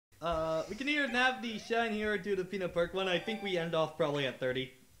We can either have the shine here or do the Peanut Park one. I think we end off probably at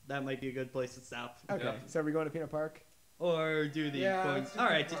 30. That might be a good place to stop. Okay, Yeah. so are we going to Peanut Park? Or do the coins. let's do All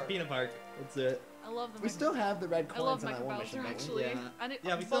right, Peanut just Park. Peanut Park. That's it. I love them. We still have the red I love coins on that Mecha one Bowser, mission, don't we? actually. Yeah.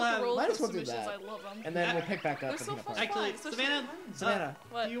 Yeah, We still have. Might as well do missions, that. I love them. And then we'll pick back up They're at so Peanut fun. Park. Actually, Especially- Savannah, Savannah,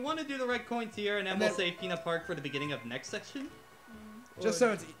 What? do you want to do the red coins here, and then And we'll then- say Peanut Park for the beginning of next section? just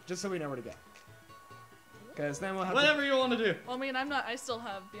so we know where to go. Because then we'll have Whatever you want to do. Well, I mean, I still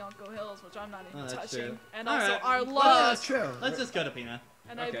have Bianco Hills, which I'm not even that's touching. true. And All also right. our Yeah, love. that's true. Let's just go to Peanut.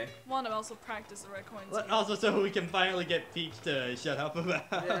 And Okay. I want to also practice the red coins. here. Also, so we can finally get Peach to shut up about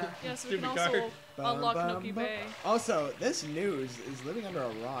Yeah, so we can stupid also card. unlock Bum, Noki bum, Bay. Also, this news is living under a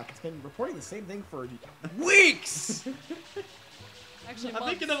rock. It's been reporting the same thing for weeks. Actually, I'm months.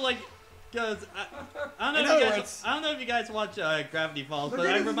 thinking of like, cause I don't In know other if you guys, words- I don't know if you guys watch Gravity Falls, Look but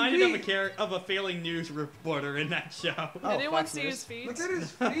at I'm his reminded feet. of a failing news reporter in that show. Oh, Anyone Fox see News. his feet? Look at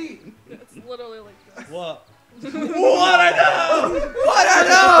his feet. It's literally like this. What? What are those? What are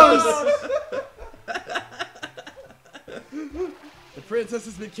those? The princess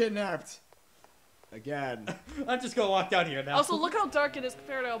has been kidnapped. Again. I'm just gonna walk down here now. Also, look how dark it is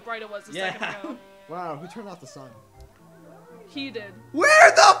compared to how bright it was a second Yeah. ago. Wow, who turned off the sun? He did.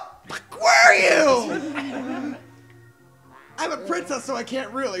 Where the fuck were you? I'm a princess, so I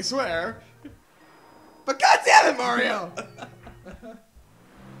can't really swear. But goddamn it, Mario!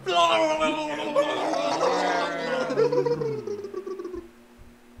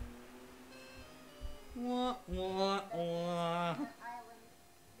 Wah, wah, wah.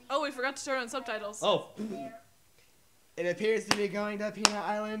 Oh, we forgot to turn on subtitles. Oh, It appears to be going to Peanut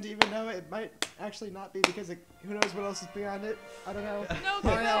Island, even though it might actually not be because who knows what else is beyond it. I don't know. No,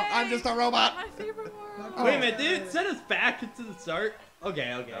 Mario, I'm just a robot. My favorite world. Oh. wait a minute, dude! Send us back into the start.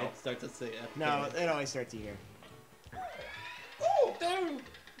 Okay, it starts at the No, it always starts here.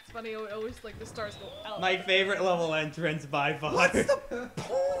 It's funny, always like the stars go out. My favorite level entrance by far. What's the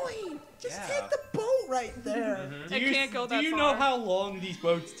point? Just Yeah. take the boat right there. Do It you, can't go that Do you far. know how long these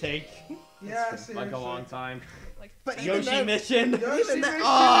boats take? Yeah, Like seriously. a long time. Like But even Yoshi then- mission. Yoshi Even that, mission.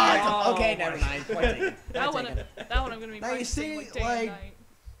 oh, okay, Oh never my- mind. Point taken. that Point one, taken. that one I'm gonna be Now you practicing see, like day like- and night.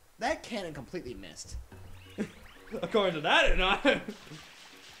 That cannon completely missed. According to that or not.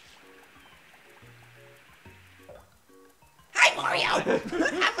 Hi, Mario!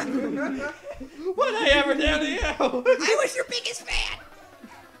 What I ever do to you? I was your biggest fan!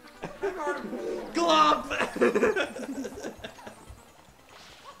 Glomp!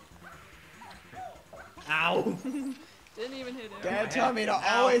 Ow. Didn't even hit it. Dad told me to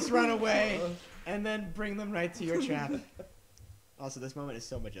always run away and then bring them right to your trap. Also, this moment is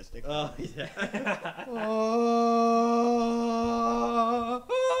so majestic. Oh, yeah.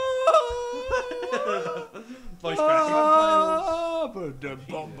 Voice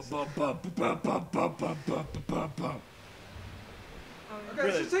Okay,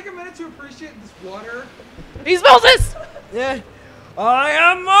 let's just take a minute to appreciate this water. He's Moses! Yeah. I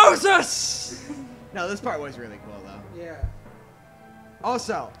am Moses! No, this part was really cool, though. Yeah.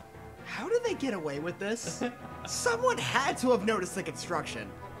 Also, how did they get away with this? Someone had to have noticed the construction.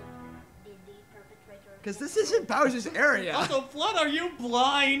 Because this isn't Bowser's area. Also, Flood, are you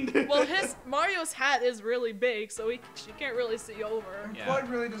blind? Well, Mario's hat is really big, so she can't really see over. Yeah. Blood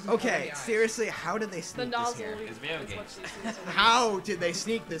really doesn't have Okay, any eyes. seriously, how did they The sneak this nozzle here? is It's video what games. she sees. How did they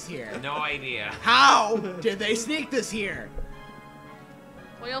sneak this here? No idea. How did they sneak this here?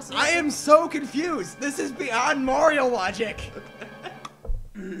 Well, you also I am so confused. This is beyond Mario logic.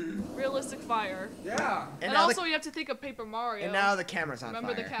 realistic fire. Yeah. And now also, you have to think of Paper Mario. and now the camera's on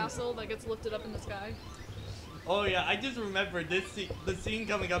Remember fire. the castle that gets lifted up in the sky? Oh yeah, I just remembered this. The scene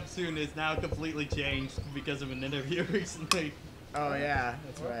coming up soon is now completely changed because of an interview recently. Oh yeah,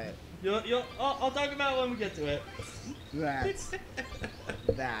 that's right. I'll talk about it when we get to it.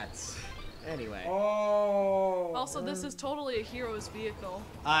 That's. Anyway. Oh. Also, this is totally a hero's vehicle.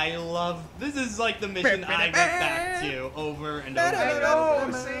 I love. This is like the mission I went back to over and over. I again.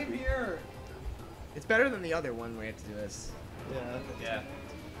 know. Same here. It's better than the other one where we have to do this. Yeah. Yeah.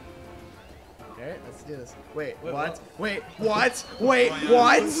 Okay, let's do this. Wait, Wait, what? what? Wait, what? Wait,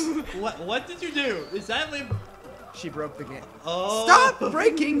 what? What did you do? Is that like? She broke the game. Oh. Stop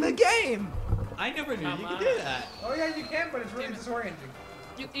breaking the game! I never knew you Come could do on. that. Oh yeah, you can, but it's really Damn it. disorienting.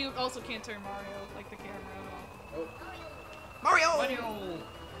 You also can't turn Mario like the camera. Mario! Mario.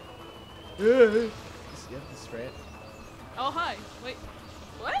 Yep, this is right. Oh, hi. Wait.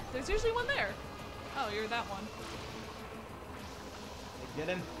 What? There's usually one there. Oh, you're that one. Get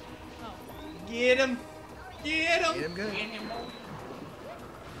him. Oh. Get him. Get him. Get him good.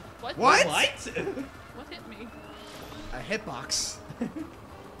 What? What? What? What hit me? A hitbox.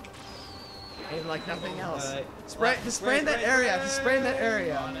 and like nothing else. Alright. Just spray in that area. Just spray in that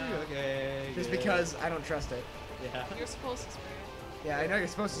area. Okay. Just good. because I don't trust it. Yeah. You're supposed to spray it. Yeah, I know you're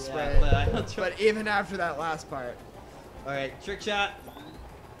supposed to Yeah, spray but I it, don't but even after that last part. All right, trick shot.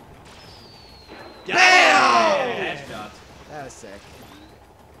 Bam! Headshot. That was sick.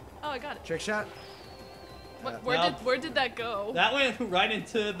 Oh, I got it. Trick shot. Where did that go? That went right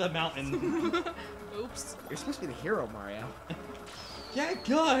into the mountain. Oops. You're supposed to be the hero, Mario. Yeah,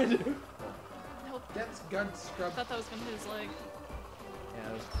 good. Help. That's gun I scrub. thought that was gonna hit his leg. Yeah,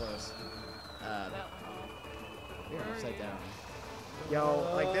 that was close. That You're Where are upside you? down.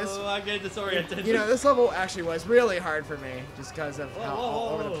 Yo, like this. Oh, I'm getting disoriented. You know, this level actually was really hard for me, just because of how Whoa, all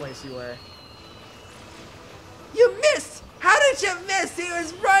over the whoa. place you were. You missed! How did you miss? He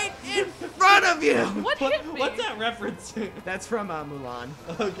was right in front of you! What hit me? What's that reference to? That's from Mulan.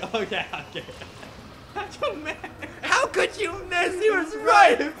 Oh, yeah, okay. How'd you miss? How could you miss? He was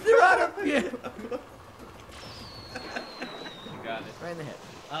right in front of you! You got it. Right in the hip.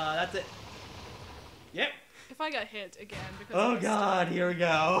 That's it. Yep. If I got hit again because Oh of this God, here we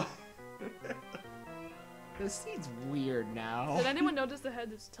go. This scene's weird now. Did anyone notice the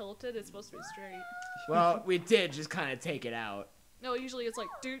head is tilted? It's supposed to be straight. Well, we did just kind of take it out. No, usually it's like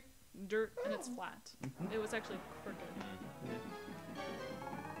dirt, dirt, and it's flat. It was actually crooked.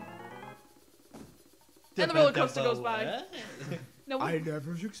 And the roller coaster goes by. No,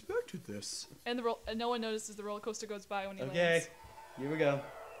 never expected this. and no one notices the roller coaster goes by when he Okay, lands. here we go.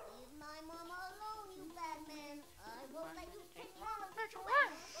 Leave my mama alone, you bad man. I won't let you take Mama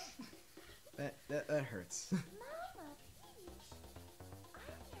away. That hurts. Mama, please.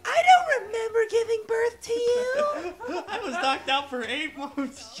 I don't remember giving birth to you. I was knocked out for 8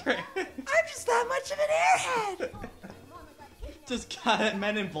 months straight. I'm just that much of an airhead. Just got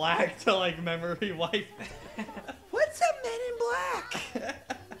Men in Black to like memory wipe. What's a Men in Black?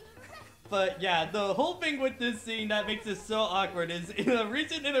 But yeah, the whole thing with this scene that makes it so awkward is in a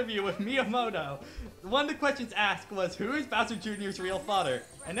recent interview with Miyamoto, one of the questions asked was, who is Bowser Jr.'s real father?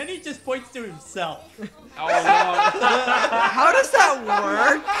 And then he just points to himself. Oh lord. How does that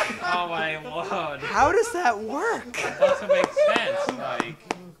work? Oh my lord. How does that work? That doesn't make sense.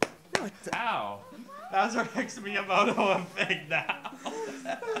 Like, ow. Bowser X Miyamoto a thing now.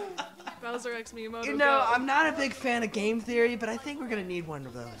 Bowser X Miyamoto. You know, go. I'm not a big fan of game theory, but I think we're gonna need one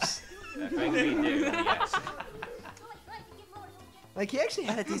of those. I think we do, yes. Like, he actually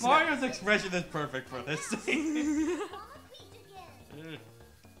had a decent... Mario's expression is perfect for this scene.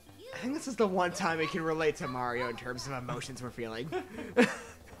 I think this is the one time we can relate to Mario in terms of emotions we're feeling.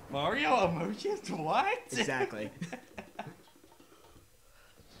 Mario emotions? What? Exactly.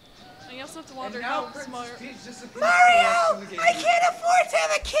 And you also have to wonder And now how Princess smart. Peach disappears Mario! from the game. I can't afford to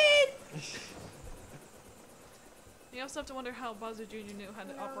have a kid! You also have to wonder how Bowser Jr. knew how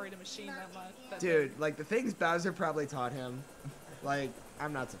to operate a machine that much. Dude, like, the things Bowser probably taught him, like,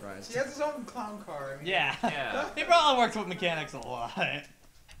 I'm not surprised. He has his own clown car. Yeah. Yeah. He probably works with mechanics a lot.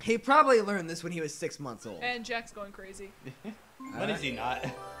 He probably learned this when he was 6 months old. And Jack's going crazy. When is he not?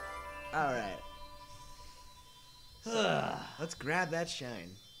 Alright. Let's grab that shine.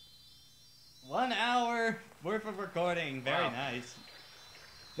 1 hour worth of recording. Very Wow. nice.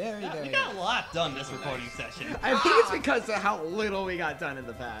 Very, We very got a nice. lot done this recording session. I think it's because of how little we got done in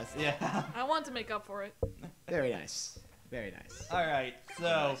the past. Yeah. I want to make up for it. Very nice. Very nice. Alright,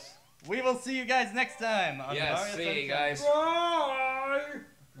 so we will see you guys next time on Yes, Mario see you Sunshine. guys. Bye!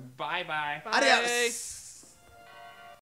 Bye bye. Bye. Adios!